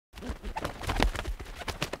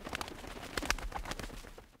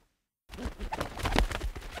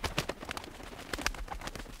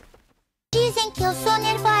dizem que eu sou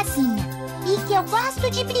nervosinha e que eu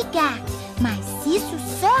gosto de brigar, mas isso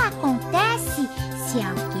só acontece se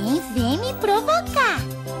alguém vem me provocar.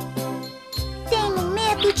 Tenho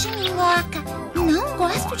medo de minhoca, não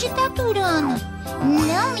gosto de taturana.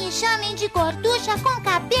 Não me chamem de gorducha com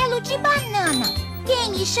cabelo de banana.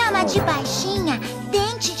 Quem me chama de baixinha,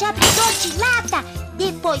 dente de abridor de lata,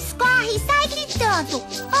 depois corre e sai gritando: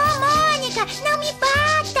 "Ô, Mônica, não me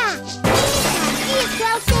bata!" Isso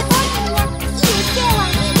é o Cebolinha e o seu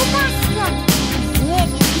amigo Cascão.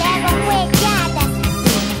 Eles levam pegadas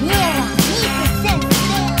do meu amigo Sansão.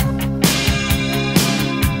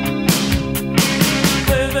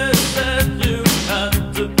 Baby said you had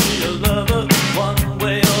to be a lover, one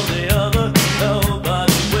way or the other.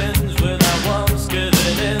 Nobody wins without once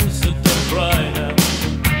getting in, so don't cry now.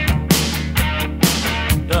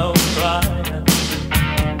 Don't cry now.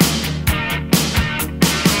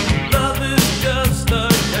 Love is just a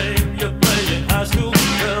game you play in high school.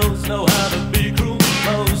 Girls know how to be cruel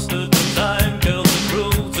most of the time. Girls are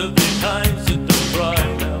cruel to be kind, so don't cry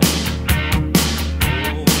now.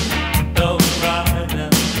 Don't cry now.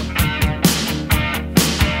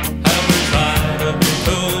 And we try to be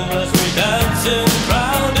cool as we dance in a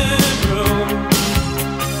crowded room.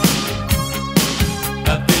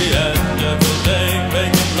 At the end of the day,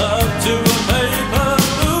 making love to a paper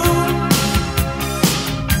moon.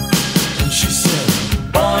 And she said,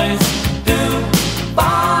 boys do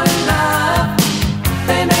fall in love.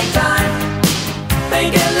 They make time, they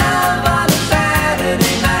get love on a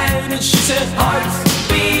Saturday night. And she said, hearts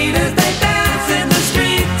beat as they dance in the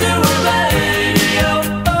street to a radio.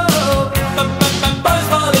 Oh, boys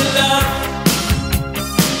fall in love.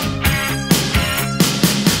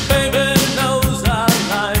 Baby knows I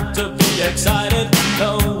like to be excited.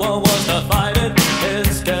 No one wants to fight it.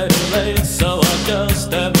 It's getting late, so I just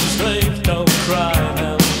demonstrate. Don't cry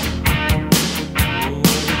now.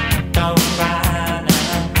 Don't cry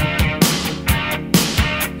now.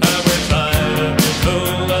 And we try to be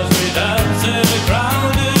cool as we dance in a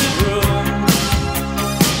crowded room.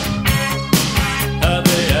 At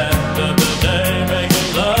the end of the day, making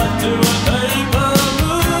love to a paper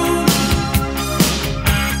moon.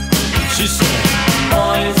 She said,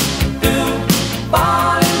 boys